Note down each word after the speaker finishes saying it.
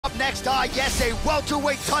next, yes, a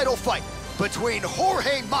welterweight title fight between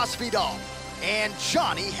Jorge Masvidal and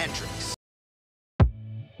Johny Hendricks.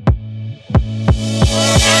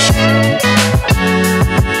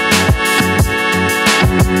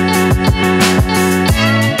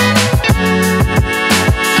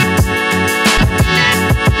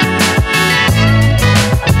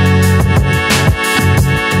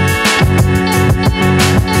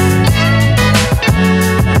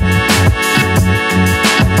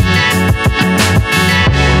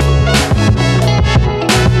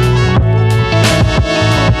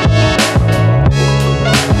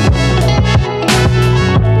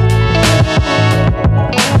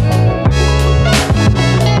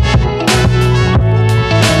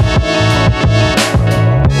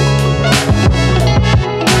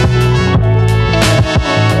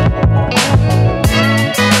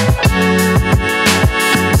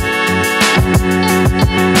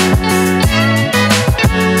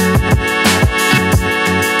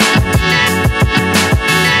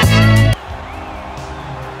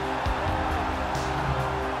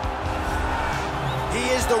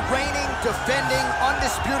 The reigning, defending,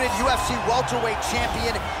 undisputed UFC welterweight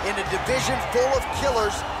champion in a division full of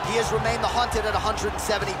killers. He has remained the hunted at 170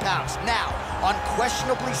 pounds. Now,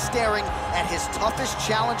 unquestionably staring at his toughest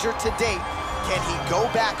challenger to date. Can he go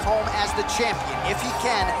back home as the champion? If he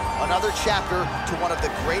can, another chapter to one of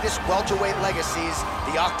the greatest welterweight legacies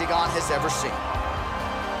the Octagon has ever seen.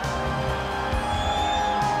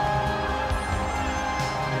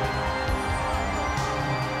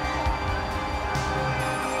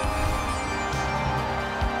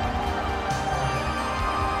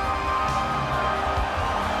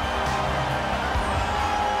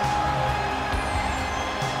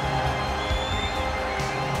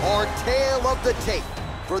 Our tale of the tape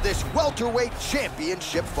for this welterweight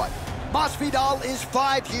championship fight. Masvidal is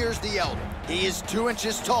 5 years the elder. He is 2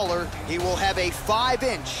 inches taller. He will have a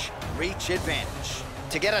 5-inch reach advantage.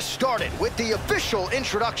 To get us started with the official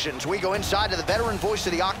introductions, we go inside to the veteran voice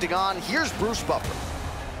of the Octagon. Here's Bruce Buffer.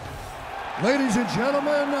 Ladies and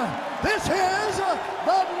gentlemen, this is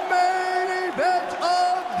the main event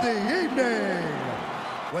of the evening.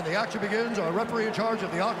 When the action begins, our referee in charge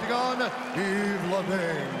of the Octagon, Yves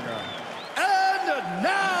Levine. And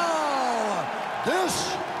now,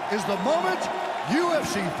 this is the moment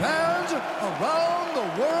UFC fans around the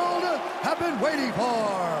world have been waiting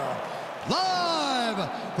for. Live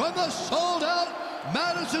from the sold-out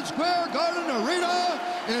Madison Square Garden Arena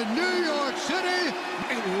in New York City,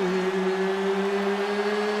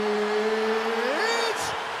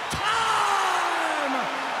 it's time!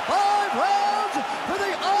 5 rounds for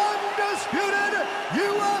the undisputed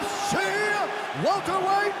UFC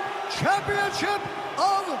welterweight championship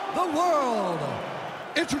of the world.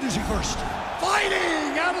 Introducing first,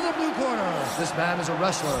 fighting out of the blue corner. This man is a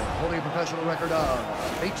wrestler holding a professional record of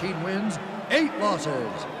 18 wins, 8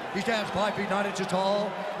 losses. He stands 5 feet 9 inches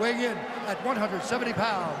tall, weighing in at 170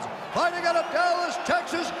 pounds. Fighting out of Dallas,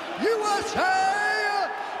 Texas, USA.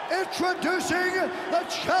 Introducing the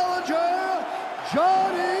challenger,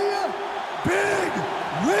 Johny Big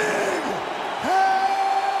Rig Hendricks.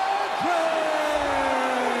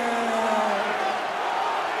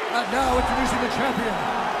 And now introducing the champion,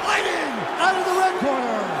 fighting out of the red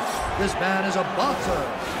corner. This man is a boxer,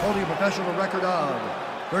 holding a professional record of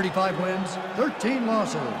 35 wins, 13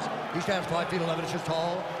 losses. He stands 5 feet 11 inches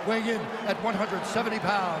tall, weighing in at 170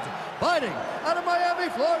 pounds. Fighting out of Miami,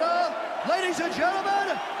 Florida, ladies and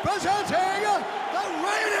gentlemen, presenting the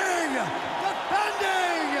reigning,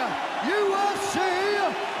 defending UFC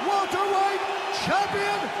welterweight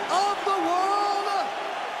champion of the world,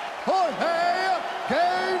 Jorge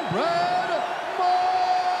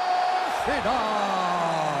Masvidal.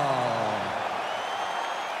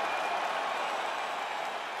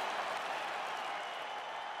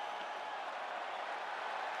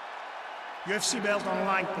 UFC belt on the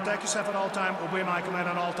line. Protect yourself at all time. Obey my command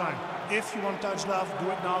at all time. If you want to touch love, do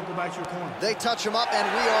it now. Go back to your corner. They touch him up,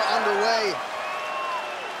 and we are underway.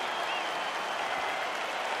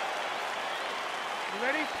 You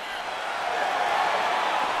ready?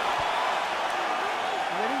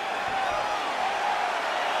 You ready?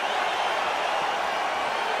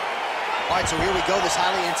 All right, so here we go. This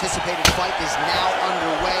highly anticipated fight is now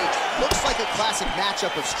underway. Looks like a classic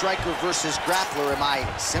matchup of striker versus grappler. Am I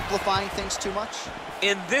simplifying things too much?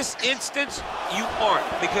 In this instance, you aren't,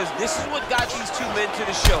 because this is what got these two men to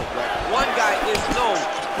the show. One guy is known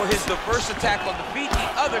for his diverse attack on the feet. The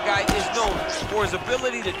other guy is known for his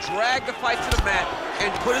ability to drag the fight to the mat and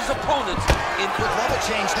put his opponents in. Quick level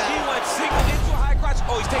change now. He went single into a high crotch.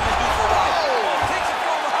 Oh, he's taking his dude for a ride. Oh, takes it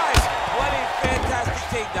from behind. What a fantastic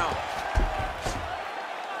takedown.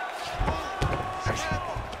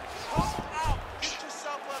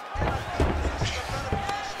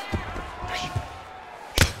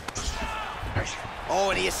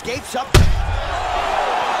 and he escapes up.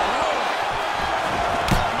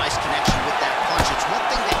 Nice connection with that punch. It's one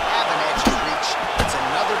thing to have an edge and reach. It's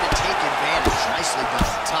another to take advantage. Nicely done.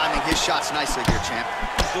 Timing his shots nicely here, champ.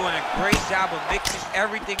 He's doing a great job of mixing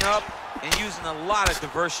everything up and using a lot of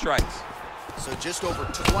diverse strikes. So just over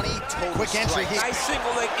 20 total Quick entry. Nice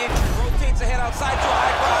single leg entry. Rotates the head outside to a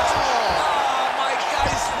high crotch. Oh my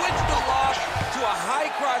God, he switched the lock to a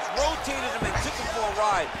high crotch, rotated him and took him for a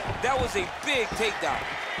ride. That was a big takedown.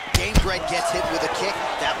 Gamebred gets hit with a kick.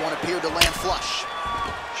 That one appeared to land flush.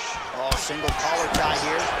 Oh, single collar tie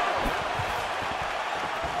here.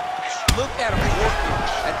 Look at him working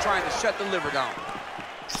and trying to shut the liver down.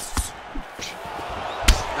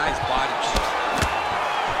 Nice body kick.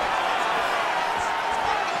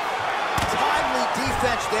 Timely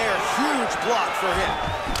defense there. Huge block for him.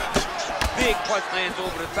 Big punch lands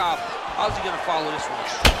over the top. How's he gonna follow this one?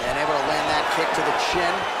 And able to land that kick to the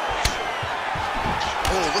chin.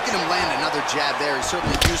 Oh, look at him land another jab there. He's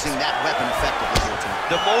certainly using that weapon effectively here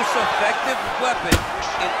tonight. The most effective weapon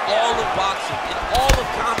in all of boxing, in all of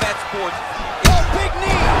combat sports. Oh, big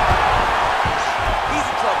knee! He's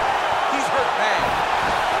in trouble. He's hurt bad.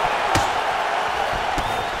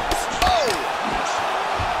 Oh!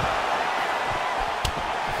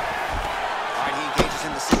 All right, he engages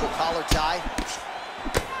in the single collar tie.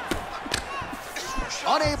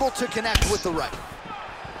 Unable to connect with the right.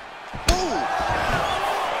 Ooh!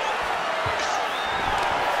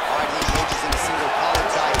 All right, he engages in a single collar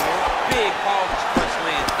tie here. Big powerful punch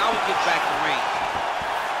lands. Now we get back to range.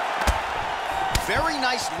 Very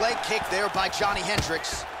nice leg kick there by Johny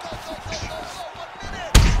Hendricks.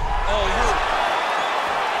 Oh, he hurt.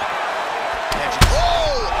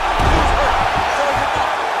 Oh! Serve him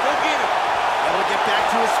up. Go get him. Able to get back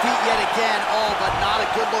to his feet yet again. Oh, but not a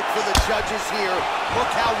good look for the judges here.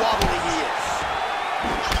 Look how wobbly he is.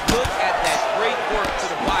 Look at that great work to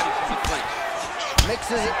the body from the clinch.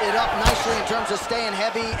 Mixes it up nicely in terms of staying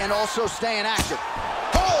heavy and also staying active.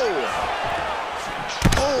 Oh!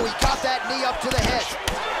 Oh, he got that knee up to the head.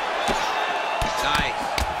 Nice.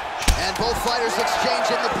 And both fighters exchange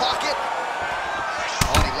in the pocket.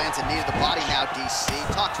 Oh, and he lands a knee to the body now, DC.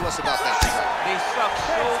 Talk to us about that. They suck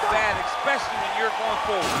so bad, especially when you're going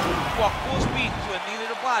forward. You walk full speed to a knee to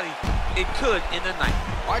the body, it could end the night.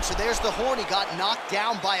 All right, so there's the horn. He got knocked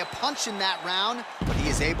down by a punch in that round, but he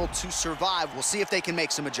is able to survive. We'll see if they can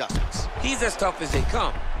make some adjustments. He's as tough as they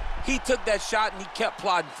come. He took that shot and he kept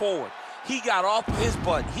plodding forward. He got off of his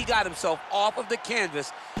butt. He got himself off of the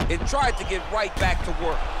canvas and tried to get right back to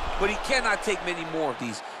work. But he cannot take many more of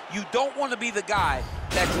these. You don't want to be the guy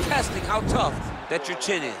that's testing how tough that your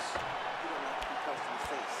chin is.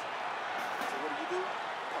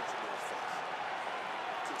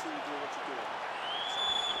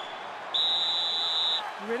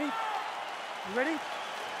 You ready? You ready?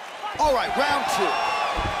 All right, round two.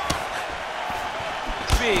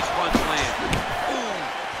 Big punch land. Ooh.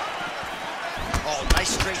 Oh,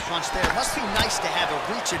 nice straight punch there. Must be nice to have a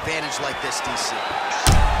reach advantage like this, DC.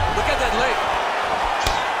 Look at that leg.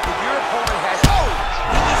 If your opponent has... Oh!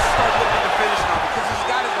 He needs to start looking to finish now because he's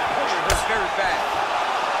got his opponent hurt very bad.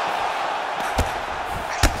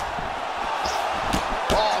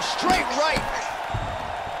 Oh, straight right.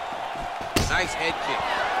 Nice head kick.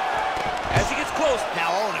 As he gets close.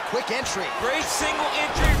 Now, oh, and a quick entry. Great single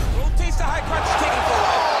entry. Rotates the high crotch, taking it for a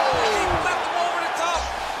ride. He left him over the top.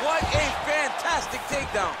 What a fantastic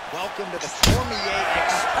takedown. Welcome to the Cormier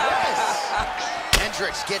Express.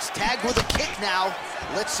 Hendricks gets tagged with a kick now.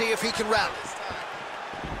 Let's see if he can rally.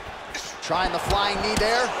 Trying the flying knee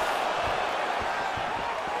there.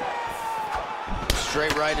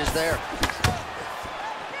 Straight right is there.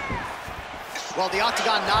 Well, the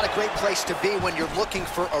octagon, not a great place to be when you're looking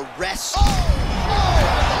for a rest. Oh, he's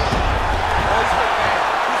hurt bad.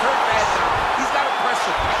 He's hurt bad now. He's got to press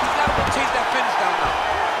him. He's got to chase that finish down now.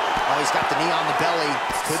 Oh, he's got the knee on the belly.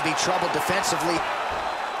 Could be trouble defensively.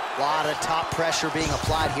 A lot of top pressure being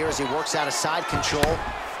applied here as he works out of side control.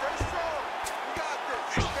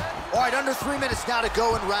 All right, under 3 minutes now to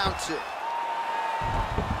go in round two.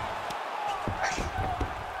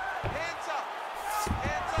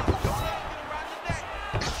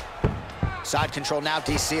 Side control now,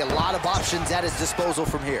 DC. A lot of options at his disposal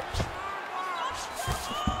from here.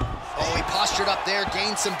 Oh, he postured up there,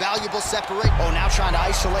 gained some valuable separation. Oh, now trying to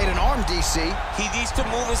isolate an arm, DC. He needs to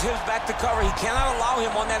move his hips back to cover. He cannot allow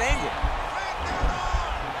him on that angle.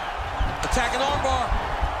 Attacking armbar.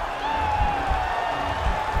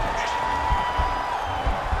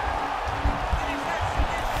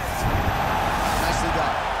 Nicely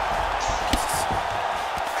done.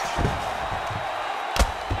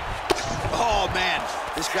 Oh, man.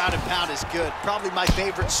 This ground and pound is good. Probably my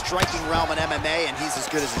favorite striking realm in MMA, and he's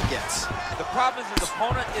as good as it gets. The problem is his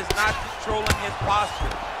opponent is not controlling his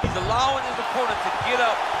posture. He's allowing his opponent to get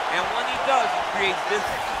up, and when he does, he creates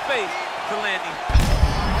distance and space to land him.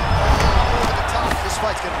 Over the top. This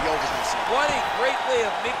fight's going to be over this year. What a great way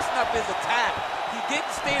of mixing up his attack. He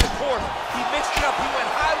didn't stay the course. He mixed it up. He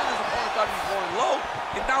went high when his opponent thought he was going low,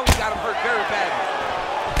 and now he got him hurt very badly.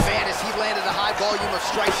 Man, as he landed a high volume of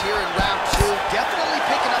strikes here in round 2, definitely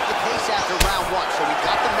picking up the pace after round 1. So we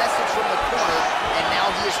got the message from the corner, and now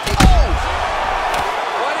he is taking... Oh!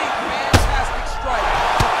 What a fantastic strike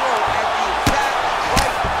to throw at the exact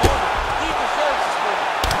right moment. He deserves this win.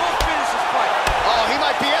 We'll finish this fight. Oh, he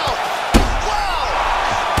might be out. Wow!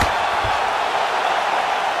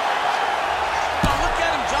 Now look at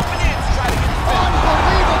him jumping in to try to get the finish.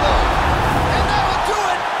 Unbelievable! And that'll do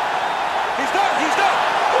it! He's done. He's done.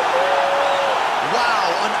 Wow,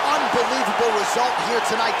 an unbelievable result here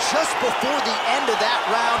tonight. Just before the end of that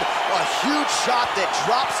round, a huge shot that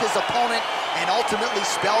drops his opponent and ultimately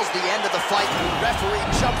spells the end of the fight. The referee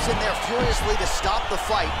jumps in there furiously to stop the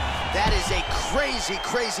fight. That is a crazy,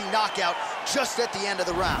 crazy knockout just at the end of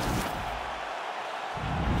the round.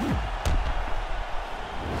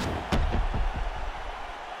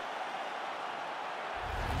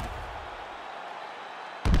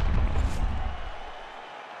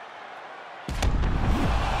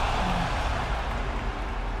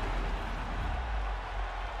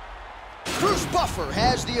 Buffer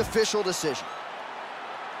has the official decision.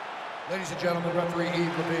 Ladies and gentlemen, referee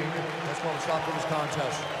Yves Levine has called a stop to this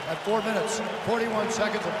contest at 4 minutes, 41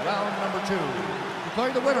 seconds of round number 2.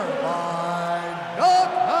 Declaring the winner by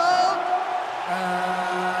knockout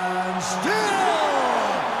and